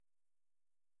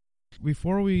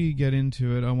before we get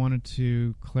into it, I wanted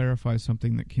to clarify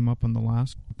something that came up on the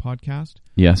last podcast.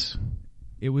 Yes.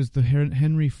 It was the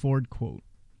Henry Ford quote.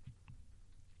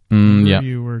 Yeah.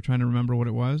 You were trying to remember what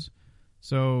it was.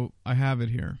 So I have it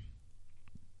here.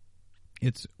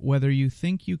 It's whether you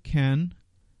think you can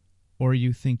or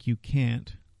you think you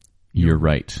can't. You're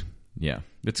right. Yeah.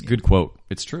 It's a good quote.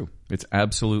 It's true. It's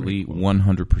absolutely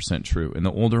 100% true. And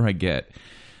the older I get,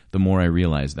 the more I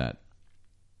realize that.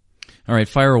 All right,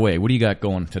 fire away. What do you got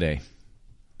going today?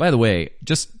 By the way,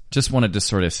 just wanted to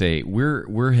sort of say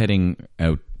we're heading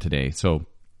out today. So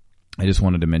I just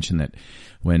wanted to mention that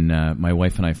when my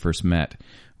wife and I first met,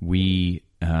 we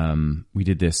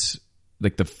did this.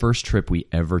 Like the first trip we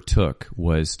ever took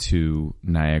was to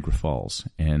Niagara Falls,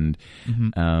 and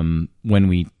when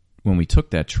we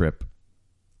took that trip,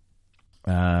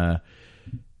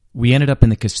 we ended up in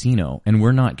the casino, and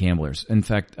we're not gamblers. In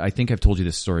fact, I think I've told you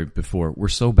this story before. We're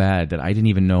so bad that I didn't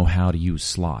even know how to use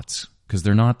slots because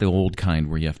they're not the old kind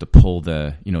where you have to pull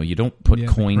the, you don't put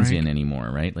coins in anymore,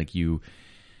 right? Like you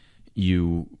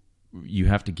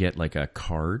have to get like a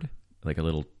card, like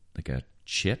a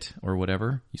chit or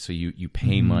whatever. So you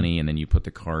pay money and then you put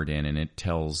the card in and it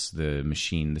tells the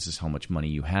machine this is how much money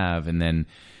you have, and then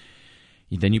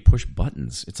you push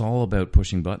buttons. It's all about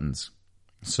pushing buttons.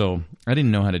 So I didn't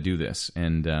know how to do this,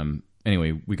 and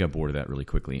anyway, we got bored of that really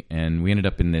quickly, and we ended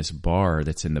up in this bar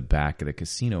that's in the back of the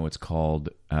casino. It's called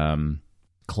Club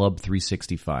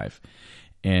 365,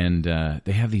 and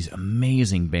they have these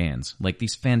amazing bands, like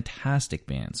these fantastic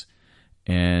bands.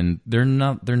 And they're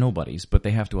nobodies, but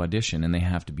they have to audition and they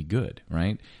have to be good,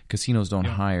 right? Casinos don't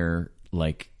hire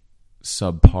like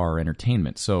subpar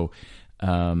entertainment. So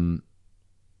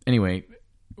anyway,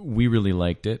 we really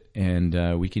liked it,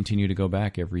 and we continue to go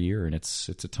back every year, and it's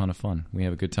a ton of fun. We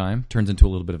have a good time. Turns into a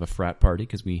little bit of a frat party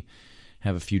because we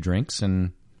have a few drinks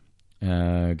and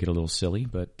get a little silly,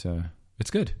 but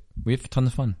it's good. We have tons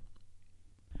of fun.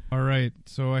 All right,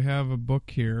 so I have a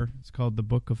book here. It's called The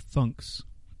Book of Thunks.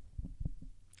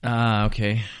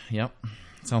 Okay. Yep.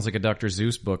 Sounds like a Dr.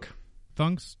 Seuss book.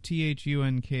 Thunks,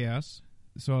 Thunks.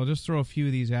 So I'll just throw a few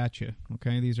of these at you,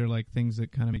 okay? These are like things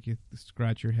that kind of make you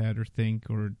scratch your head or think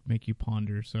or make you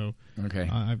ponder. So okay.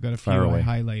 I've got a few I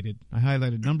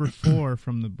highlighted. Number 4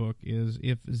 from the book is,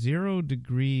 if 0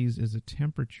 degrees is a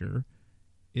temperature,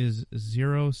 is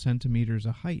 0 centimeters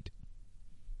a height?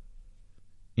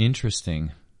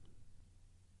 Interesting.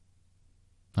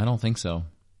 I don't think so.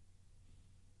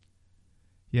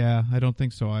 Yeah, I don't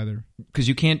think so either. Because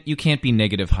you can't be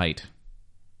negative height,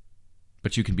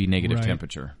 but you can be negative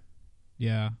temperature.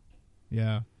 Yeah.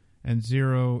 And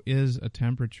 0 is a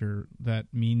temperature that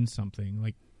means something.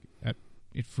 Like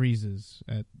it freezes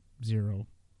at 0,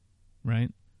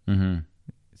 right? Mm-hmm.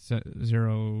 It's at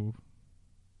 0.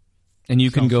 And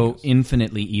you can go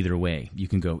infinitely either way. You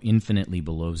can go infinitely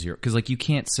below 0. Because like you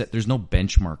can't set. There's no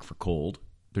benchmark for cold.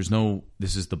 There's no.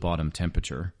 This is the bottom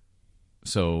temperature.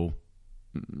 So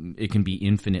it can be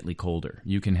infinitely colder.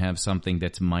 You can have something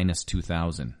that's minus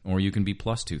 2,000, or you can be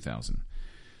plus 2,000.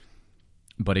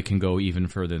 But it can go even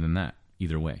further than that,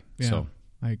 either way. Yeah, so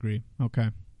I agree.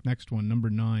 Okay, next one, number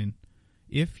 9.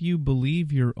 If you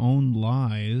believe your own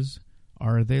lies,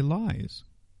 are they lies?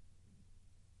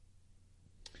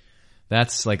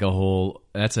 That's like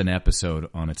that's an episode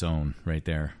on its own right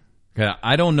there.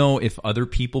 I don't know if other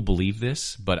people believe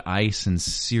this, but I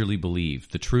sincerely believe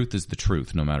the truth is the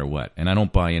truth no matter what. And I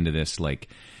don't buy into this like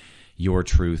your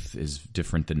truth is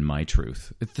different than my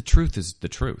truth. The truth is the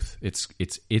truth.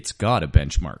 It's got a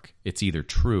benchmark. It's either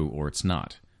true or it's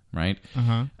not, right?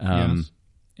 Yes.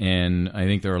 And I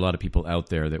think there are a lot of people out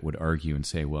there that would argue and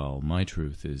say, well, my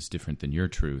truth is different than your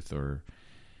truth, or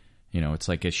it's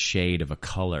like a shade of a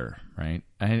color, right?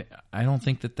 I don't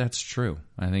think that that's true.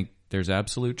 I think there's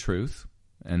absolute truth,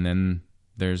 and then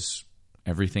there's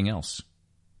everything else.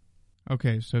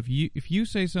 Okay, so if you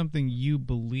say something you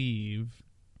believe,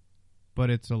 but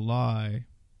it's a lie,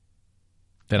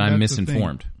 then I'm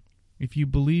misinformed. If you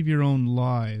believe your own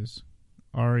lies,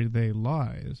 are they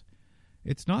lies?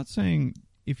 It's not saying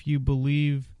if you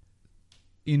believe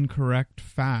incorrect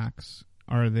facts,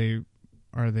 are they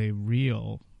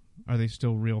real? Are they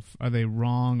still real? Are they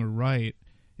wrong or right?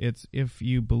 It's if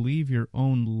you believe your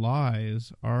own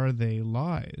lies, are they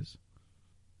lies?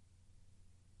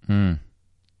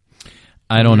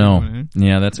 I don't know. One, eh?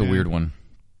 Yeah, that's a weird one.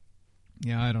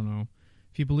 Yeah, I don't know.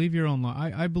 If you believe your own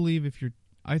lie, I believe if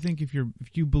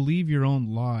you believe your own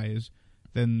lies,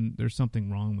 then there's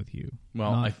something wrong with you.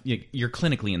 Well, you're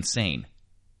clinically insane.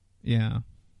 Yeah.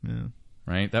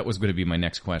 Right? That was going to be my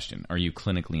next question. Are you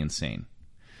clinically insane?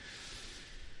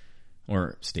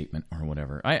 Or statement or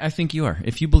whatever. I think you are.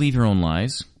 If you believe your own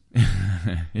lies,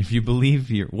 If you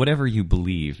believe whatever you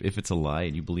believe, if it's a lie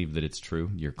and you believe that it's true,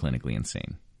 you're clinically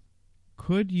insane.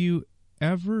 Could you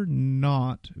ever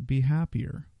not be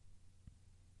happier?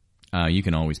 You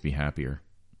can always be happier.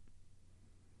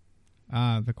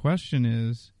 The question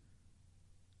is,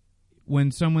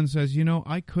 when someone says,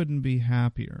 I couldn't be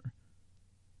happier,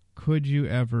 could you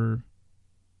ever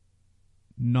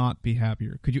not be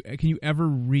happier? Can you ever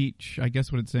reach, I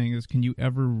guess what it's saying is, can you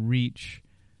ever reach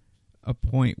a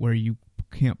point where you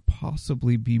can't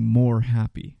possibly be more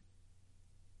happy?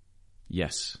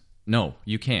 Yes. No,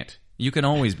 you can't. You can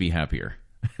always be happier.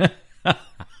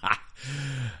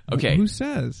 Okay. Who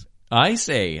says? I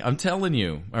say, I'm telling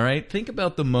you, all right? Think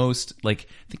about the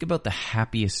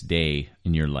happiest day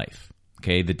in your life,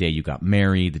 okay? The day you got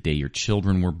married, the day your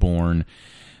children were born.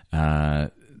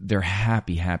 They're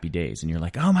happy, happy days. And you're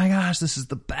like, oh my gosh, this is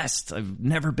the best. I've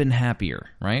never been happier,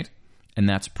 right? And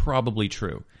that's probably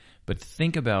true. But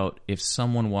think about if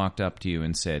someone walked up to you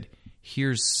and said,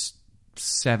 here's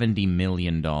 $70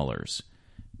 million,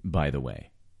 by the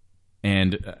way.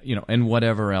 And, and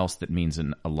whatever else that means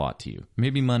a lot to you.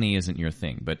 Maybe money isn't your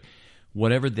thing, but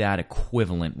whatever that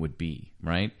equivalent would be,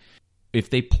 right? If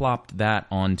they plopped that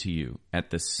onto you at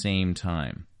the same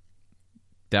time,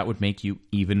 that would make you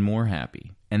even more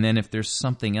happy. And then if there's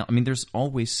something else, there's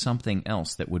always something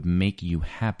else that would make you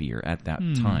happier at that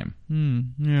time.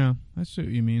 Yeah, I see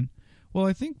what you mean. Well,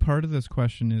 I think part of this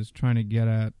question is trying to get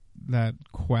at that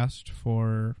quest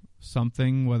for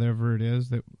something, whatever it is,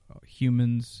 that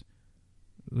humans,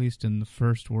 at least in the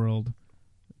first world,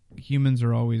 humans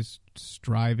are always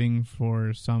striving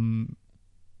for some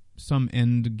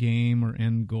end game or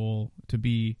end goal to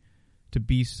be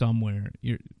somewhere.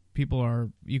 You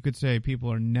could say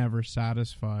people are never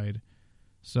satisfied.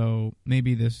 So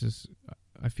maybe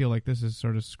I feel like this is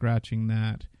sort of scratching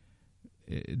that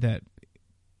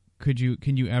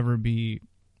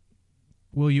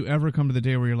will you ever come to the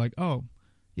day where you're like, oh,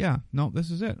 yeah, no,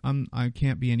 this is it. I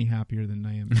can't be any happier than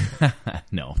I am.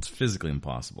 No, it's physically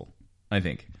impossible, I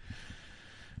think.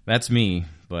 That's me,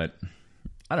 but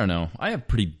I don't know. I have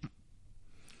pretty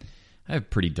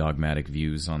dogmatic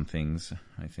views on things,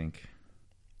 I think.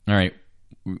 All right,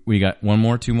 we got one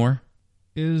more, two more?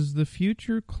 Is the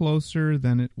future closer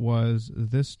than it was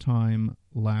this time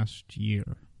last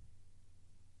year?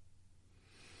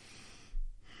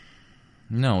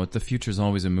 No, the future's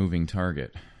always a moving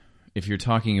target. If you're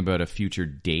talking about a future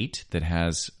date that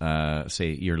has, say,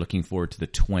 you're looking forward to the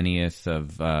 20th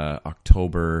of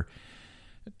October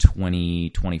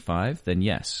 2025, then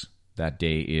yes, that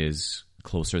day is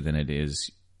closer than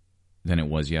it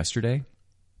was yesterday.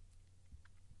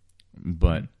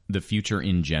 But the future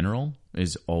in general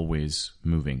is always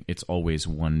moving. It's always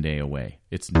one day away.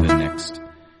 It's a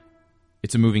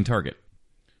moving target.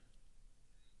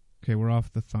 Okay, we're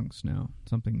off the thunks now.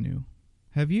 Something new.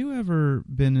 Have you ever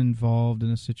been involved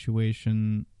in a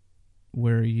situation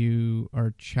where you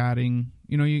are chatting?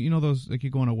 You know those, like, you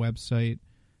go on a website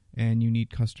and you need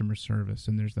customer service,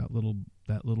 and there's that little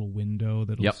window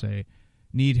that'll say,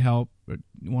 need help, or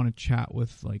want to chat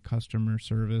with like customer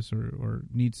service or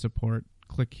need support,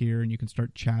 click here and you can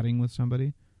start chatting with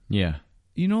somebody. Yeah.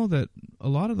 You know that a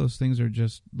lot of those things are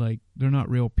just like, they're not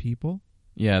real people.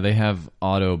 Yeah, they have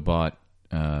Autobot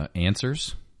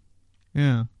answers.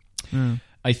 Yeah.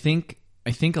 I think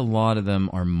a lot of them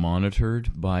are monitored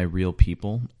by real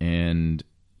people, and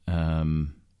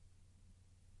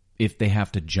if they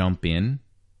have to jump in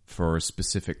for a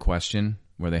specific question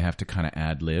where they have to kind of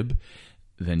ad lib,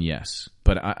 then yes.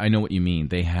 But I know what you mean.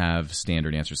 They have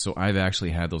standard answers. So I've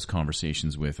actually had those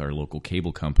conversations with our local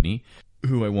cable company,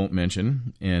 who I won't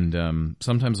mention, and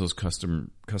sometimes those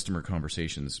customer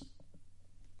conversations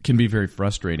can be very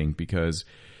frustrating because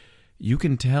you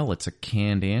can tell it's a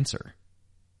canned answer.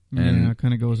 And it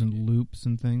kind of goes in loops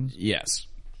and things. Yes.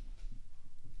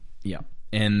 Yeah.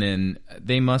 And then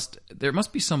there must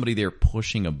be somebody there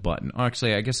pushing a button.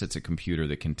 Actually, I guess it's a computer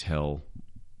that can tell.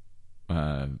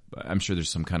 I'm sure there's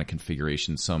some kind of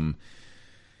configuration, some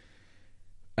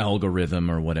algorithm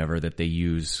or whatever that they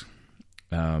use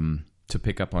to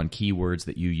pick up on keywords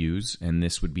that you use, and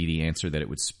this would be the answer that it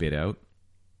would spit out.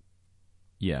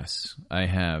 Yes, I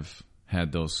have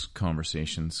had those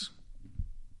conversations.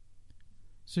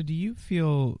 So do you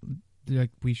feel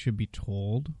like we should be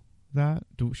told that?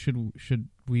 Should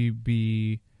we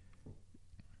be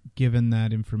given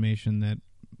that information that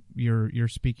you're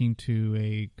speaking to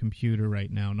a computer right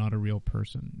now, not a real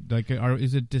person? Like,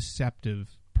 is it deceptive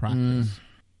practice?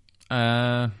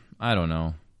 I don't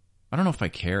know. I don't know if I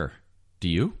care. Do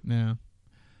you? Yeah.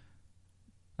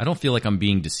 I don't feel like I'm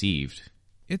being deceived.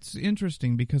 it's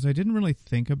interesting because I didn't really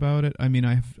think about it. I mean,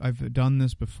 I've done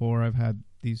this before. I've had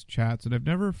these chats, and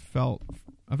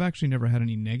I've actually never had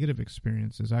any negative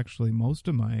experiences. Actually, most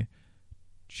of my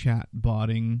chat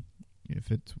botting,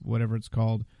 if it's whatever it's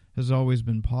called, has always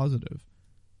been positive.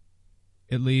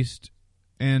 At least,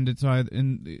 and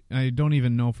I don't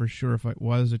even know for sure if it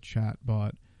was a chat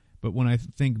bot, but when I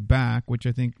think back, which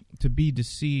I think to be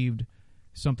deceived,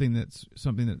 something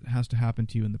that has to happen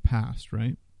to you in the past,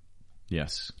 right?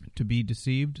 Yes. To be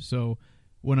deceived. So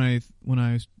when I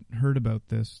heard about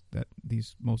this, that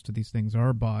most of these things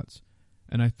are bots,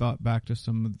 and I thought back to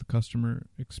some of the customer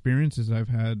experiences I've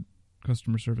had,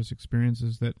 customer service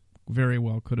experiences that very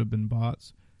well could have been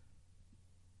bots.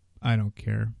 I don't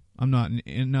care. I'm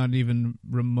not even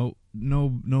remote.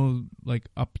 No, like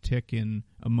uptick in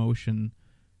emotion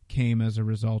came as a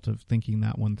result of thinking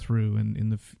that one through. And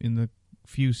in the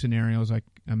few scenarios I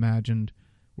imagined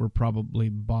were probably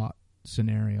bot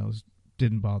scenarios,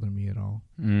 didn't bother me at all.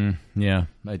 Yeah,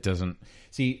 it doesn't.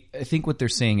 See, I think what they're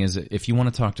saying is if you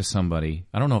want to talk to somebody,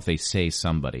 I don't know if they say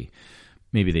somebody,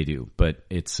 maybe they do, but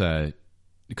it's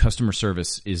customer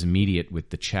service is immediate with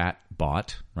the chat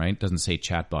bot, right? It doesn't say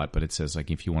chat bot, but it says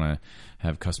like if you want to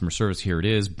have customer service, here it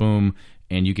is, boom,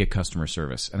 and you get customer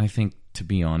service. And I think, to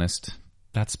be honest,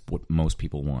 that's what most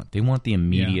people want. They want the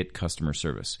immediate customer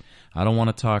service. I don't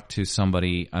want to talk to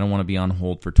somebody. I don't want to be on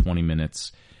hold for 20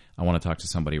 minutes. I want to talk to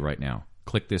somebody right now.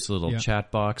 Click this little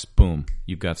chat box, boom,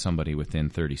 you've got somebody within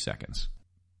 30 seconds.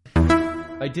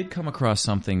 I did come across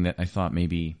something that I thought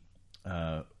maybe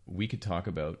we could talk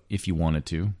about if you wanted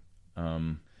to.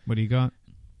 What do you got?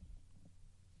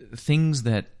 Things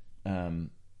that a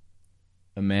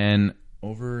man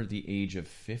over the age of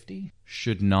 50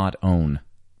 should not own.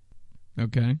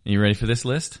 Okay. Are you ready for this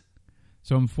list?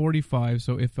 So I'm 45,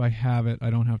 so if I have it, I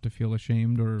don't have to feel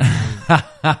ashamed or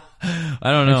I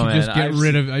don't know, I should man. just get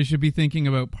rid of it. I should be thinking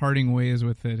about parting ways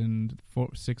with it in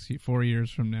 4 years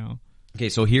from now. Okay,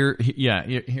 so here's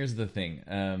the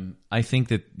thing. I think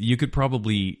that you could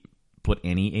probably put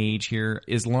any age here,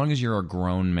 as long as you're a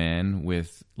grown man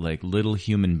with like little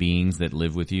human beings that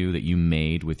live with you, that you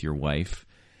made with your wife.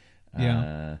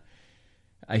 Yeah.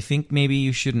 I think maybe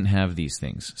you shouldn't have these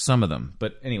things. Some of them.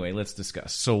 But anyway, let's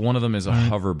discuss. So one of them is a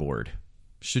hoverboard.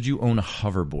 Should you own a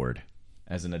hoverboard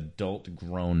as an adult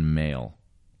grown male?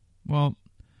 Well,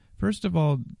 first of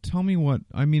all, tell me what...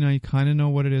 I mean, I kind of know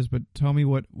what it is, but tell me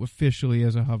what officially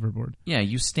is a hoverboard. Yeah,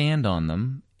 you stand on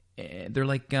them. They're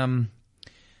like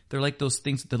those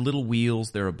things, the little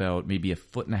wheels. They're about maybe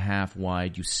 1.5 feet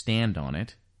wide. You stand on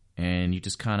it, and you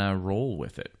just kind of roll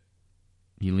with it.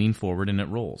 You lean forward, and it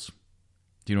rolls.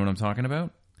 Do you know what I'm talking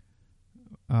about?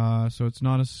 So it's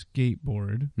not a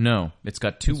skateboard. No, it's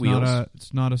got two wheels.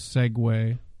 It's not a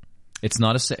Segway. It's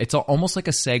not it's almost like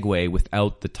a Segway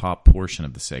without the top portion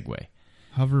of the Segway.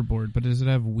 Hoverboard, but does it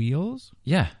have wheels?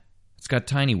 Yeah, it's got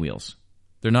tiny wheels.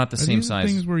 They're not the same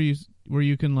size. Things where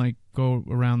you can like go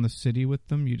around the city with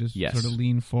them. You just sort of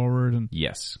lean forward and.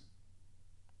 Yes.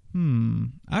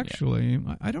 Actually,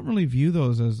 I don't really view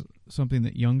those as something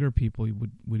that younger people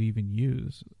would even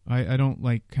use. I don't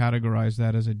like categorize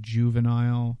that as a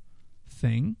juvenile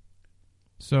thing.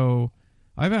 So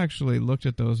I've actually looked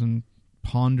at those and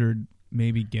pondered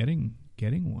maybe getting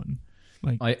one.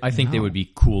 Like I think they would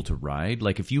be cool to ride.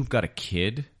 Like if you've got a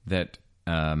kid that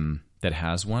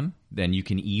has one, then you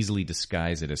can easily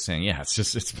disguise it as saying, "Yeah,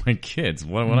 it's my kids.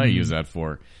 What would I use that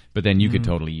for?" But then you could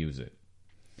totally use it.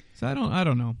 So I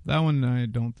don't know. That one I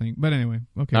don't think. But anyway,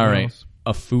 okay. All right. Else?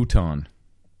 A futon.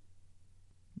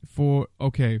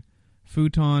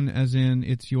 Futon as in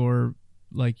it's your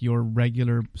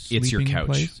regular sleeping it's your couch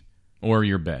place? Or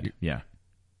your bed. Yeah.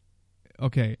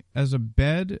 Okay, as a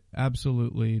bed,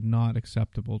 absolutely not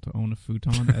acceptable to own a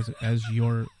futon as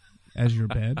your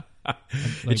bed.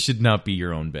 It should not be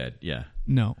your own bed. Yeah.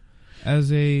 No.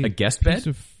 As a guest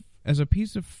bed? As a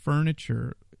piece of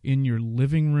furniture in your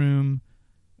living room,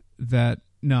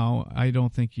 no, I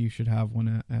don't think you should have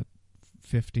one at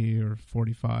 50 or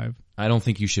 45. I don't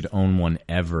think you should own one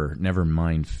ever, never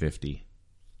mind 50.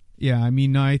 Yeah, I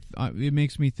mean, it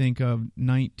makes me think of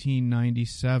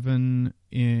 1997,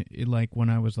 like when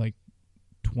I was like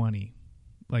 20,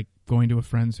 like going to a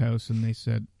friend's house and they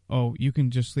said, "Oh, you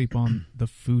can just sleep on the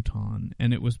futon,"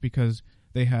 and it was because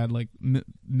they had like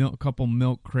a couple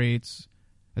milk crates,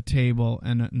 a table,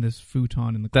 and this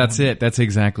futon in the corner. That's it. That's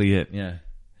exactly it. Yeah.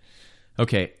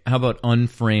 Okay, how about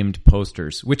unframed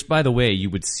posters? Which, by the way, you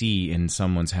would see in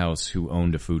someone's house who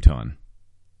owned a futon.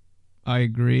 I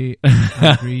agree.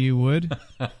 I agree you would.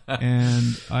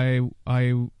 And I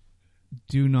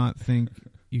do not think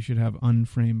you should have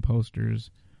unframed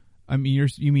posters. I mean,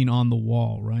 you mean on the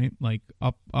wall, right? Like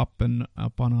up and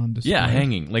on display. Yeah,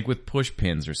 hanging, like with push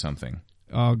pins or something.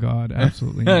 Oh God,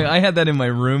 absolutely not. I had that in my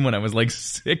room when I was like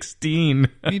 16.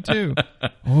 Me too.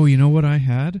 Oh, you know what I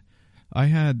had? I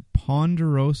had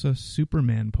Ponderosa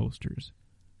Superman posters.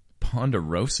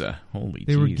 Ponderosa, holy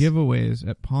They were jeez. giveaways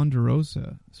at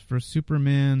Ponderosa for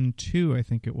Superman 2, I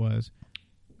think it was.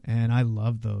 And I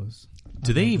love those.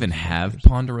 Do they even those have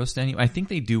posters. Ponderosa anymore? I think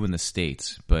they do in the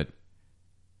States, but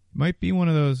Might be one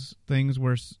of those things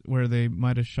where they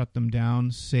might have shut them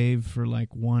down, save for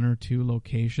like one or two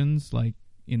locations, like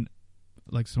in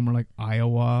like somewhere like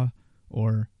Iowa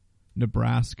or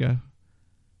Nebraska,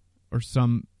 or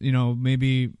some,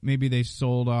 maybe they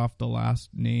sold off the last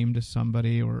name to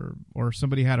somebody, or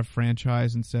somebody had a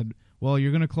franchise and said, "Well,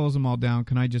 you're going to close them all down.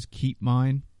 Can I just keep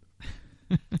mine?"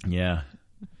 yeah.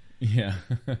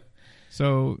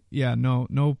 So yeah,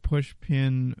 no push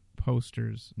pin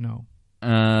posters, no.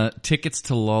 Tickets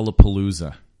to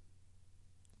Lollapalooza.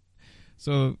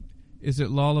 So, is it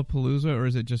Lollapalooza or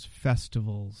is it just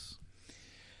festivals?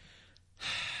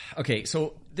 Okay,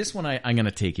 so this one I'm going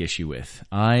to take issue with.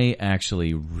 I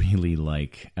actually really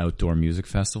like outdoor music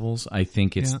festivals. I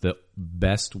think it's the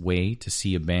best way to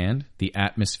see a band. The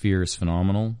atmosphere is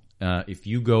phenomenal. If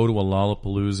you go to a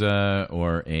Lollapalooza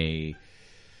or a...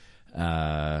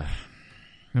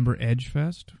 Remember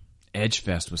Edgefest?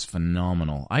 Edgefest was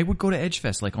phenomenal. I would go to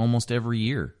Edgefest like almost every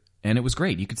year, and it was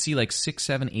great. You could see like 6,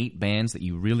 7, 8 bands that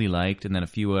you really liked, and then a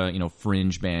few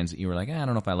fringe bands that you were like, I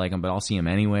don't know if I like them, but I'll see them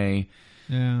anyway.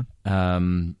 Yeah.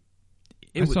 I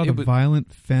saw the was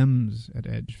Violent Femmes at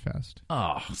Edgefest.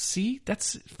 Oh, see,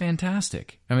 that's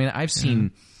fantastic. I mean, I've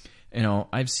seen,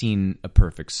 I've seen A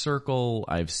Perfect Circle.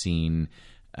 I've seen,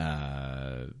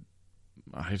 I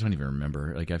don't even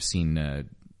remember. Like I've seen.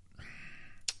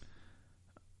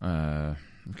 I'm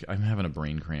having a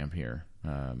brain cramp here.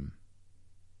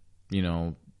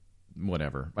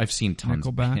 Whatever. I've seen tons.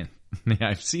 Nickelback? Yeah,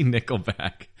 I've seen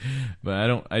Nickelback,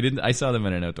 but I saw them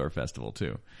at an outdoor festival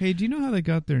too. Hey, do you know how they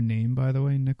got their name, by the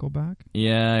way, Nickelback?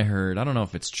 Yeah, I heard. I don't know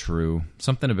if it's true.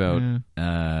 Something about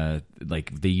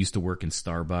like they used to work in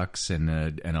Starbucks, and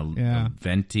a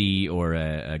venti or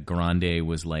a grande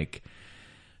was like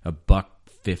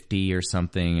 $1.50 or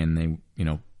something, and they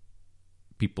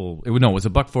people, it was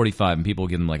 $1.45, and people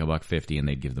would give them like $1.50, and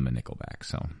they'd give them a Nickelback.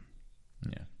 So,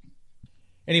 yeah.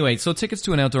 Anyway, so tickets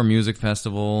to an outdoor music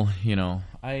festival,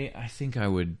 I think I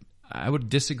would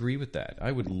disagree with that.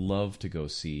 I would love to go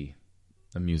see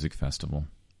a music festival.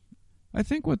 I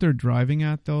think what they're driving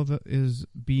at, though, is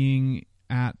being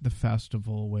at the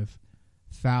festival with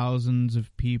thousands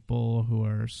of people who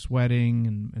are sweating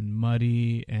and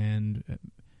muddy and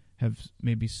have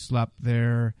maybe slept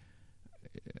there,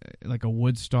 like a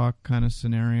Woodstock kind of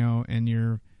scenario,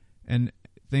 and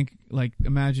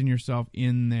imagine yourself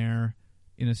in there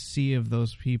in a sea of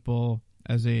those people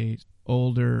as a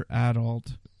older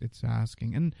adult. It's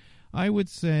asking, and I would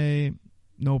say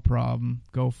no problem,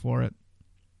 go for it.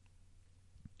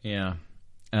 Yeah.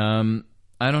 I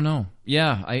don't know.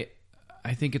 Yeah, I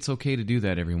think it's okay to do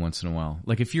that every once in a while.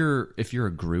 Like if you're a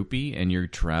groupie and you're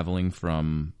traveling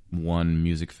from one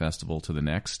music festival to the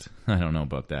next, I don't know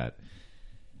about that.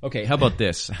 Okay, how about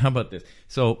this?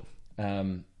 So,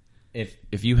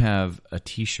 if you have a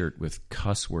T-shirt with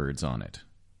cuss words on it,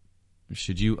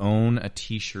 should you own a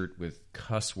T-shirt with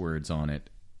cuss words on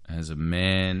it as a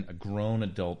man, a grown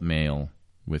adult male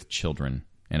with children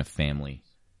and a family?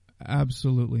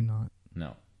 Absolutely not.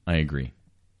 No, I agree.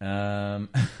 How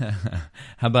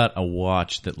about a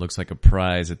watch that looks like a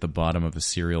prize at the bottom of a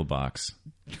cereal box?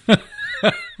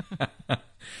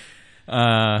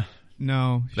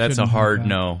 No. That's a hard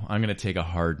no. I'm going to take a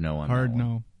hard no on hard that no.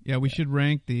 one. Yeah, we should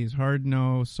rank these. Hard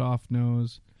no, soft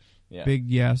no's, big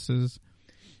yeses.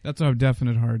 That's a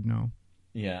definite hard no.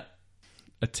 Yeah.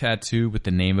 A tattoo with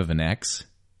the name of an ex.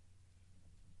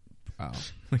 Wow.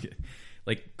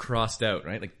 Like crossed out,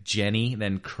 right? Like Jenny,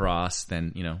 then cross,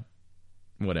 then,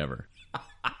 whatever.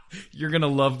 You're going to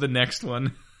love the next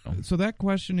one. So that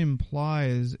question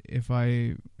implies, if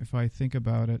I think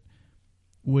about it,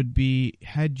 would be,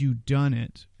 had you done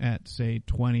it at, say,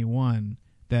 21,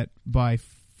 that by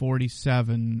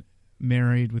 47,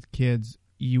 married with kids,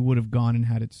 you would have gone and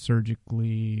had it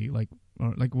surgically,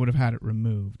 would have had it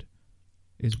removed,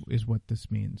 is what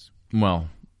this means. Well,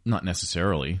 not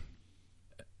necessarily.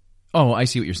 Oh, I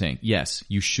see what you're saying. Yes,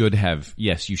 you should have.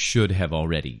 Yes, you should have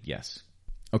already. Yes.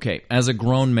 Okay, as a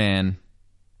grown man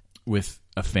with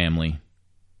a family,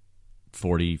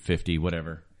 40, 50,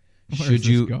 whatever, should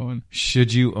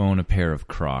you own a pair of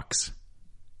Crocs?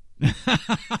 That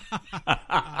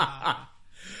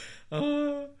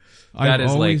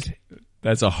is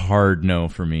That's a hard no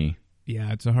for me.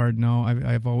 Yeah, it's a hard no.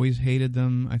 I've always hated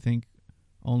them. I think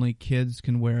only kids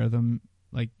can wear them,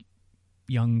 like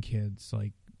young kids,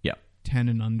 like Yeah. 10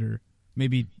 and under.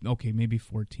 Maybe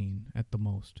 14 at the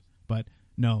most. But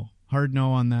no, hard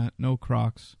no on that. No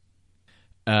Crocs.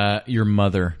 Your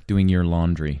mother doing your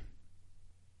laundry.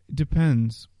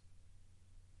 Depends.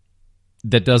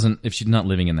 That doesn't, if she's not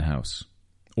living in the house.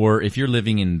 Or if you're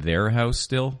living in their house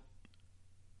still,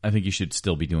 I think you should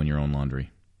still be doing your own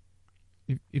laundry.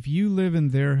 If you live in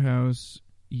their house,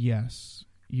 yes,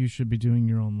 you should be doing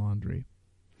your own laundry.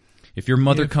 If your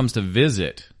mother comes to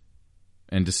visit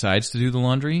and decides to do the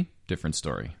laundry, different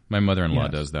story. My mother-in-law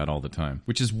does that all the time,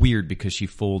 which is weird because she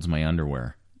folds my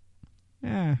underwear.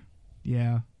 Yeah.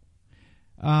 Yeah,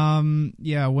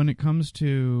 when it comes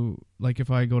to, like, if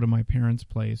I go to my parents'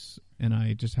 place and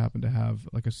I just happen to have,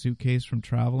 like, a suitcase from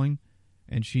traveling,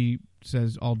 and she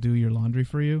says, I'll do your laundry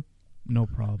for you, no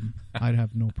problem. I'd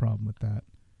have no problem with that.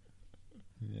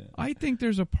 Yeah. I think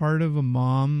there's a part of a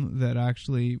mom that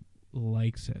actually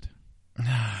likes it.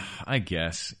 I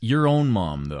guess. Your own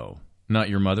mom, though, not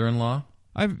your mother-in-law?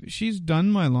 She's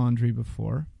done my laundry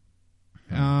before.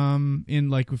 In,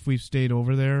 like, if we've stayed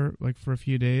over there, like, for a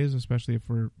few days, especially if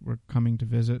we're coming to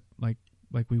visit, like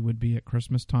we would be at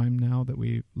Christmas time now that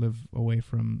we live away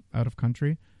from out of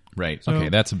country. Right. So okay,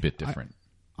 that's a bit different.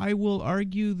 I will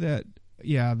argue that,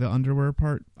 yeah, the underwear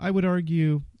part, I would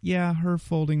argue, yeah, her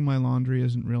folding my laundry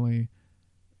isn't really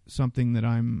something that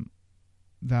I'm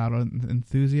that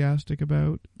enthusiastic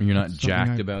about. You're not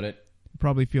jacked about it?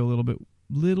 Probably feel a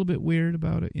little bit weird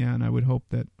about it, yeah, and I would hope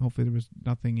that hopefully there was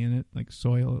nothing in it, like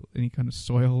soil, any kind of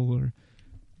soil or...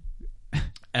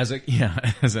 As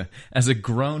a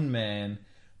grown man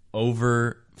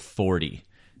over 40,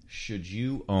 should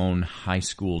you own high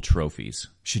school trophies?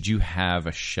 Should you have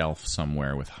a shelf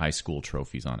somewhere with high school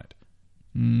trophies on it?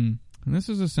 And this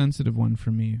is a sensitive one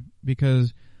for me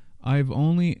because I've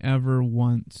only ever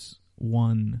once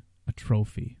won a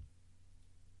trophy.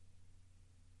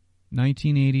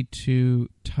 1982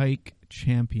 Tyke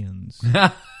Champions.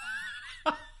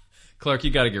 Clark,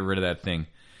 you got to get rid of that thing.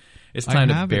 It's time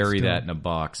to bury that in a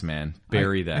box, man.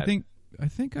 Bury that. I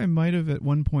think I might have at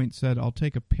one point said I'll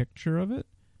take a picture of it,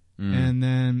 and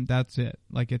then that's it.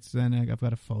 Like I've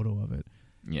got a photo of it.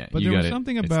 Yeah, but there was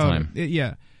something about it.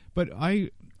 Yeah, but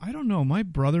I don't know. My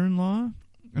brother-in-law,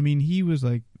 I mean, he was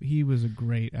a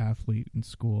great athlete in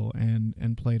school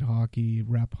and played hockey,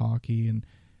 rep hockey, and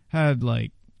had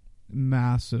like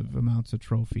massive amounts of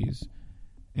trophies,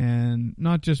 and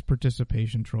not just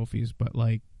participation trophies, but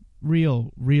like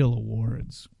real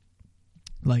awards,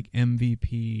 like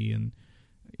MVP and,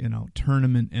 you know,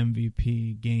 tournament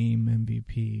MVP, game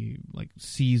MVP, like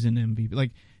season MVP.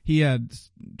 Like he had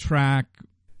track,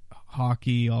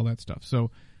 hockey, all that stuff.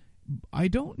 So I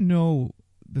don't know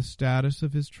the status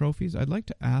of his trophies. I'd like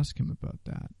to ask him about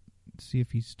that, see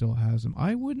if he still has them.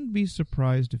 I wouldn't be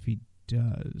surprised if he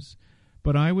does.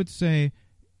 But I would say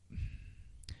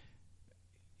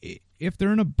if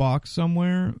they're in a box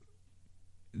somewhere,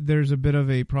 there's a bit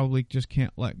of a probably just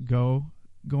can't let go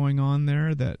going on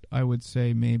there that I would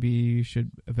say maybe you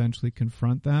should eventually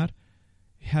confront that.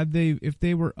 If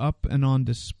they were up and on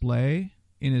display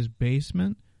in his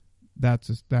basement, that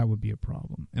would be a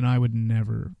problem, and I would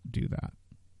never do that.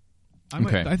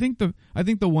 Okay. I think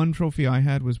the one trophy I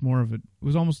had was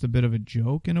was almost a bit of a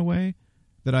joke in a way,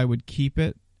 that I would keep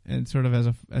it and sort of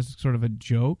as sort of a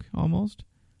joke almost.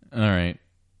 All right.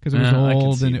 Because it was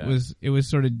old and it was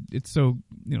sort of, it's so,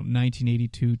 you know,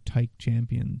 1982 Tyke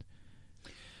Champion.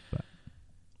 But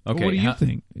what do you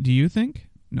think? Do you think?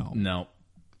 No,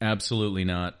 absolutely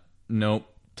not.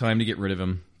 Nope. Time to get rid of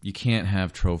them. You can't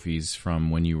have trophies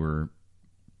from when you were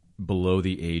below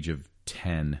the age of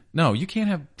 10. No, you can't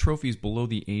have trophies below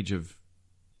the age of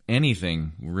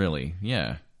anything, really.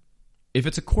 Yeah. If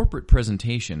it's a corporate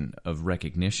presentation of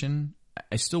recognition,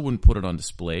 I still wouldn't put it on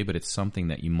display, but it's something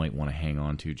that you might want to hang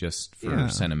on to just for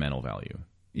sentimental value.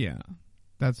 Yeah,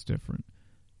 that's different.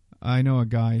 I know a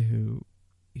guy who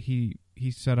he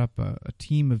set up a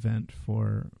team event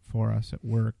for us at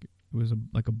work. It was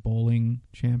like a bowling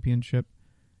championship,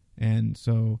 and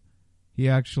so he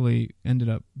actually ended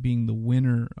up being the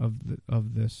winner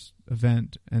of this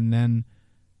event, and then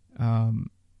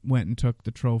went and took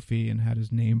the trophy and had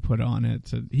his name put on it.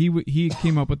 So he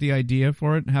came up with the idea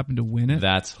for it and happened to win it.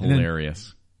 That's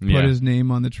hilarious. Put his name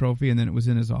on the trophy, and then it was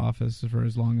in his office for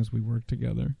as long as we worked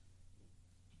together.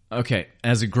 Okay,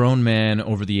 as a grown man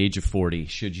over the age of 40,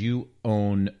 should you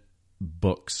own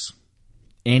books?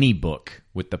 Any book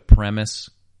with the premise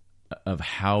of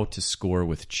how to score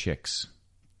with chicks?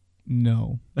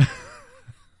 No.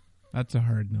 That's a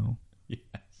hard no. Yes.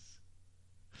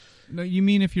 No, you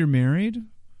mean if you're married?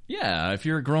 Yeah, if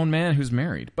you're a grown man who's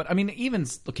married. But I mean, even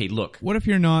okay, look. What if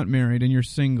you're not married and you're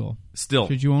single? Still,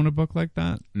 should you own a book like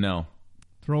that? No.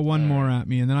 Throw one more at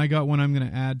me, and then I got one I'm going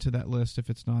to add to that list if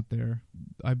it's not there.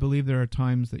 I believe there are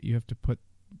times that you have to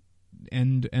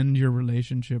end your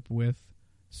relationship with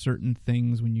certain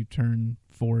things when you turn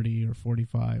 40 or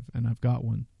 45, and I've got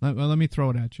one. Let me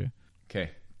throw it at you. Okay.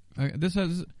 This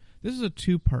is a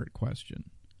two-part question.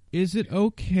 Is it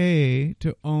okay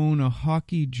to own a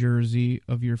hockey jersey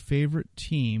of your favorite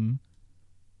team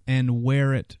and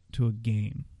wear it to a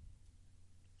game?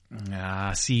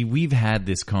 See, we've had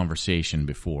this conversation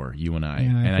before, you and I.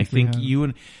 Yeah, and I think you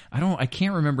and I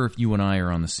can't remember if you and I are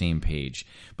on the same page,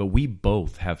 but we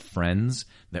both have friends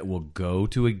that will go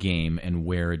to a game and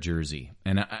wear a jersey.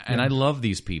 And I love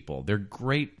these people. They're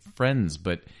great friends,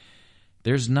 but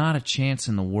there's not a chance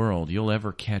in the world you'll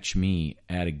ever catch me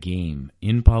at a game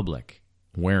in public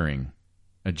wearing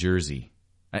a jersey.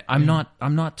 I'm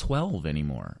not 12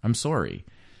 anymore. I'm sorry.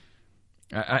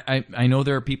 I know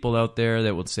there are people out there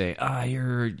that would say,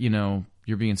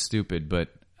 you're being stupid, but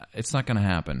it's not going to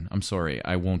happen. I'm sorry.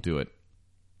 I won't do it.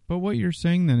 But what you're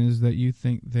saying then is that you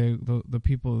think the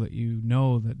people that you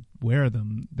know that wear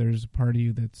them, there's a part of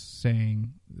you that's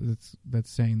saying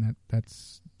that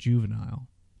that's juvenile.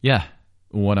 Yeah.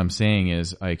 What I'm saying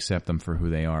is I accept them for who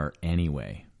they are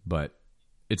anyway, but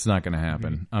it's not going to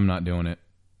happen. Okay. I'm not doing it.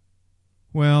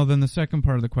 Well, then the second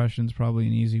part of the question is probably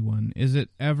an easy one. Is it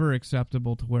ever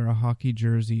acceptable to wear a hockey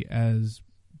jersey as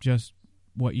just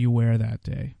what you wear that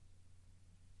day?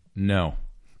 No.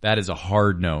 That is a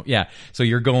hard no. Yeah. So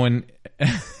you're going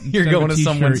going to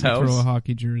someone's house. Throw a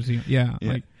hockey jersey. Yeah.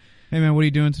 Like, hey man, what are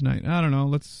you doing tonight? I don't know.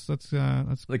 Let's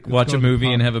watch a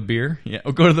movie and have a beer. Yeah.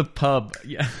 Or go to the pub.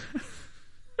 Yeah.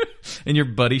 And your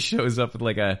buddy shows up with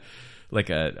like a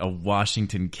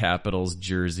Washington Capitals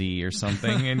jersey or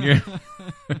something, and you're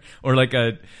or like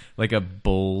a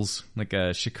Bulls, like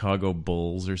a Chicago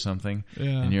Bulls or something,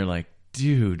 and you're like,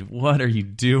 dude, what are you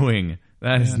doing?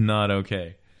 That is not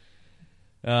okay.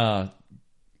 How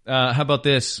about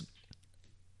this?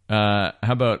 How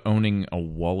about owning a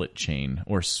wallet chain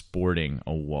or sporting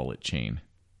a wallet chain?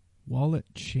 Wallet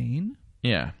chain?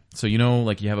 Yeah. So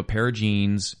like you have a pair of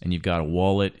jeans and you've got a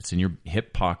wallet. It's in your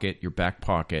hip pocket, your back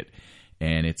pocket.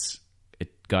 And it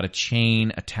got a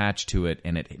chain attached to it,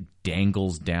 and it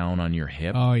dangles down on your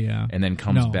hip. Oh, yeah. And then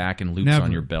comes back and loops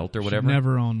on your belt or whatever. Should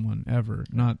never own one, ever.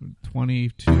 Not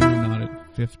 22, not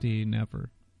at 50, never.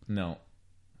 No.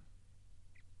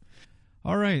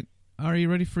 All right. Are you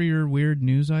ready for your weird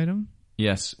news item?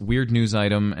 Yes, weird news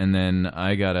item, and then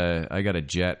I gotta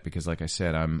jet because, like I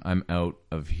said, I'm out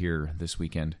of here this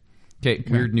weekend. Okay,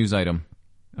 weird news item.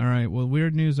 All right, well,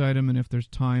 weird news item, and if there's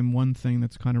time, one thing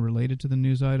that's kind of related to the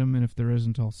news item, and if there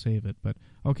isn't, I'll save it. But,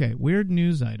 okay, weird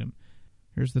news item.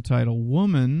 Here's the title.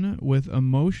 Woman with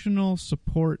emotional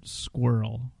support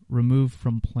squirrel removed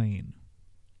from plane.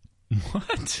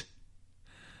 What?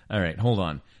 All right, hold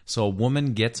on. So a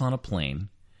woman gets on a plane.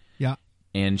 Yeah.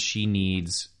 And she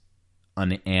needs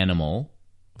an animal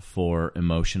for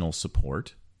emotional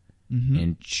support. Mm-hmm.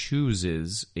 And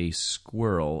chooses a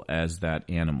squirrel as that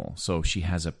animal. So she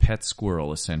has a pet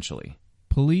squirrel, essentially.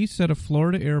 Police at a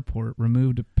Florida airport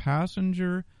removed a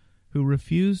passenger who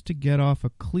refused to get off a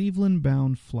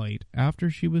Cleveland-bound flight after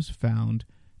she was found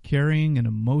carrying an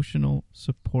emotional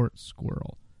support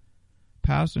squirrel.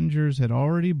 Passengers had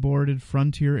already boarded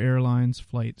Frontier Airlines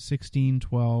Flight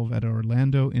 1612 at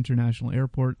Orlando International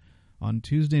Airport on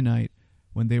Tuesday night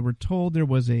when they were told there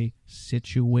was a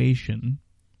situation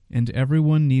and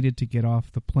everyone needed to get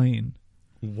off the plane.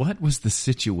 What was the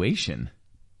situation?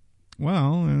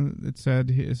 Well, it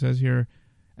says here,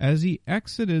 as he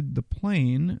exited the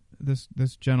plane,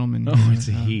 this gentleman... Oh, it's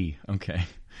a he. Okay.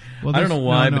 Well, I don't know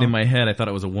why, but in my head I thought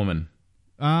it was a woman.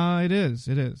 It is.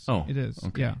 Oh, it is.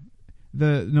 Okay. Yeah.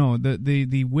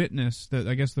 The witness,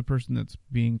 I guess the person that's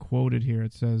being quoted here,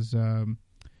 it says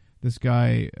this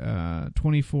guy,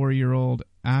 24-year-old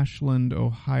Ashland,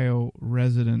 Ohio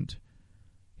resident.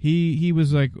 He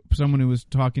was like someone who was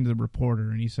talking to the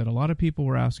reporter, and he said a lot of people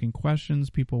were asking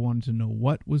questions. People wanted to know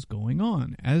what was going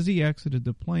on. As he exited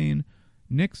the plane,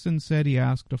 Nixon said he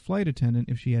asked a flight attendant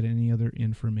if she had any other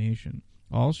information.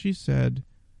 All she said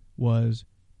was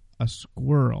a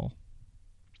squirrel.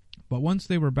 But once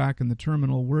they were back in the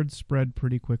terminal, word spread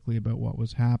pretty quickly about what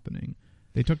was happening.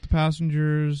 They took the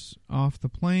passengers off the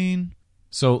plane.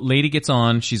 So lady gets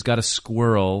on. She's got a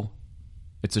squirrel.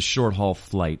 It's a short-haul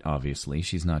flight, obviously.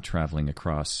 She's not traveling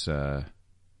across...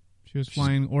 she was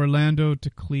flying Orlando to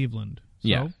Cleveland. So,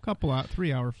 yeah.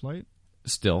 3-hour flight.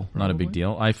 Still, probably not a big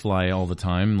deal. I fly all the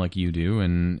time like you do,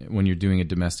 and when you're doing a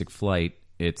domestic flight,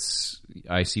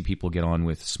 I see people get on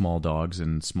with small dogs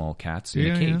and small cats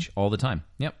in a cage all the time.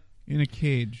 Yep. In a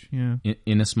cage, yeah.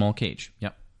 In a small cage,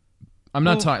 yep. I'm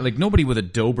not talking like nobody with a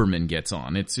Doberman gets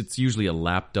on. It's usually a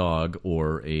lap dog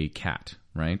or a cat,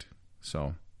 right?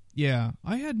 So yeah,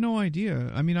 I had no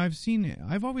idea. I mean,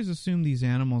 I've always assumed these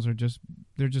animals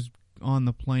they're just on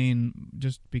the plane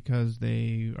just because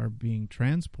they are being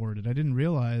transported. I didn't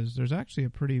realize there's actually a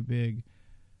pretty big.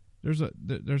 There's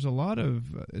a lot of.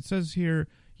 It says here,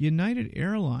 United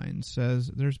Airlines says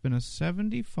there's been a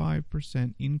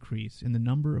 75% increase in the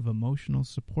number of emotional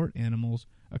support animals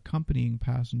accompanying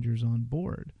passengers on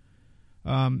board.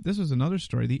 This is another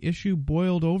story. The issue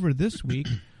boiled over this week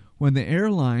when the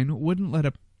airline wouldn't let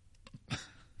a...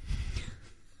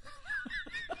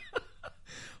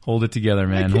 Hold it together,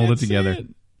 man. Hold it together.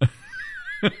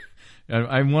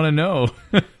 I want to know.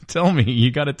 Tell me.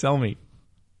 You got to tell me.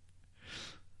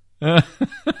 The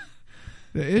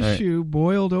issue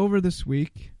boiled over this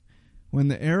week when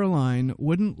the airline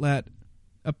wouldn't let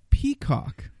a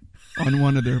peacock on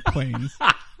one of their planes.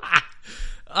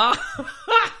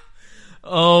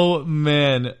 Oh,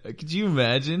 man. Could you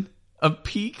imagine? A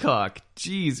peacock.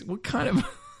 Jeez, what kind of...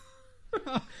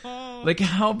 like,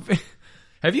 how...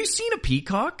 Have you seen a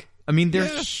peacock? I mean, they're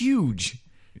huge.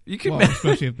 You can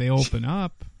especially if they open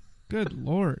up. Good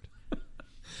Lord.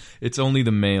 It's only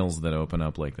the males that open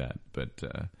up like that, but...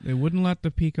 They wouldn't let the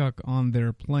peacock on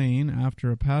their plane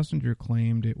after a passenger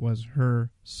claimed it was her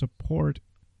support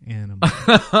animal.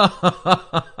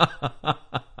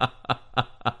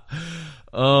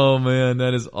 Oh, man,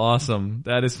 that is awesome.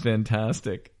 That is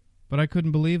fantastic. But I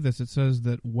couldn't believe this. It says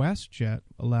that WestJet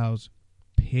allows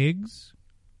pigs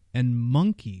and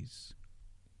monkeys.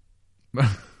 Wow.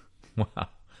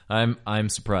 I'm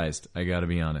surprised, I gotta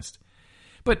be honest.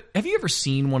 But have you ever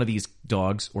seen one of these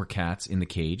dogs or cats in the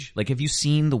cage? Like, have you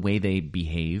seen the way they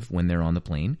behave when they're on the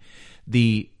plane?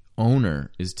 The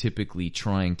owner is typically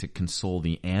trying to console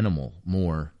the animal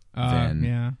more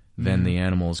than the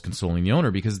animal is consoling the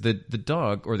owner, because the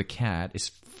dog or the cat is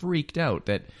freaked out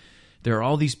that there are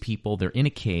all these people, they're in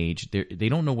a cage, they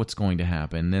don't know what's going to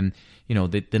happen. Then,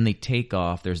 then they take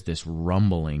off, there's this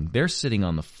rumbling. They're sitting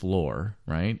on the floor,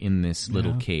 right, in this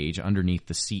little cage underneath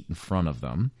the seat in front of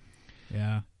them.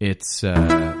 Yeah. It's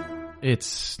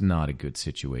not a good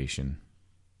situation.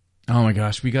 Oh my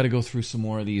gosh, we got to go through some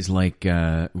more of these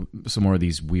some more of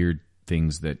these weird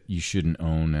things that you shouldn't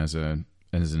own as an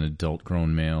adult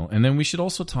grown male. And then we should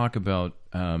also talk about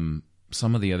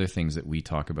some of the other things that we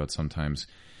talk about sometimes,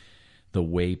 the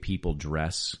way people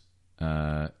dress,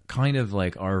 kind of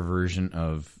like our version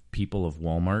of People of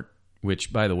Walmart,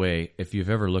 which, by the way, if you've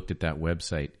ever looked at that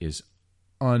website, is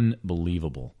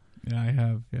unbelievable. Yeah, I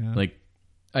have. Yeah.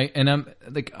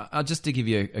 I'll just to give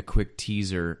you a quick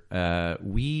teaser. Where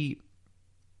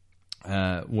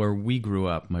we grew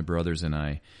up, my brothers and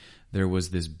I, there was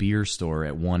this beer store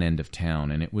at one end of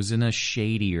town, and it was in a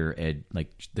shadier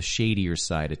the shadier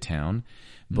side of town,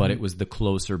 but it was the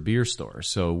closer beer store.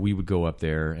 So we would go up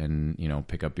there and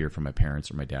pick up beer for my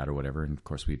parents or my dad or whatever, and of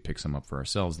course we'd pick some up for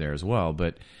ourselves there as well.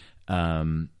 But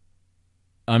I'm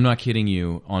not kidding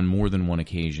you. On more than one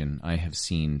occasion, I have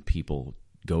seen people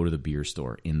go to the beer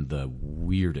store in the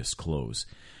weirdest clothes.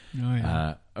 Oh,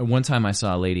 yeah. One time I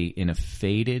saw a lady in a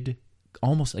faded,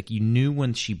 almost like you knew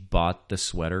when she bought the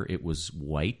sweater it was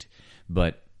white,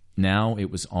 but now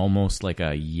it was almost like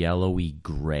a yellowy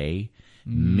gray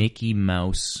Mickey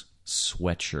Mouse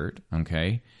sweatshirt,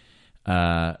 okay?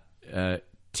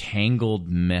 Tangled,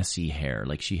 messy hair,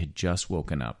 like she had just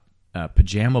woken up.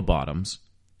 Pajama bottoms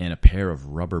and a pair of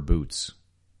rubber boots.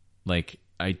 Like,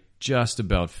 I just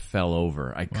about fell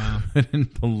over. I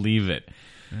couldn't believe it.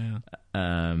 Yeah.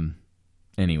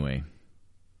 Anyway.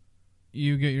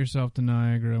 You get yourself to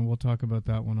Niagara, and we'll talk about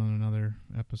that one on another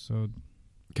episode.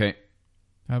 Okay.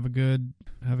 Have a good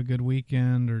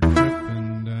weekend or trip,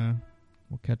 and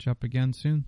we'll catch up again soon.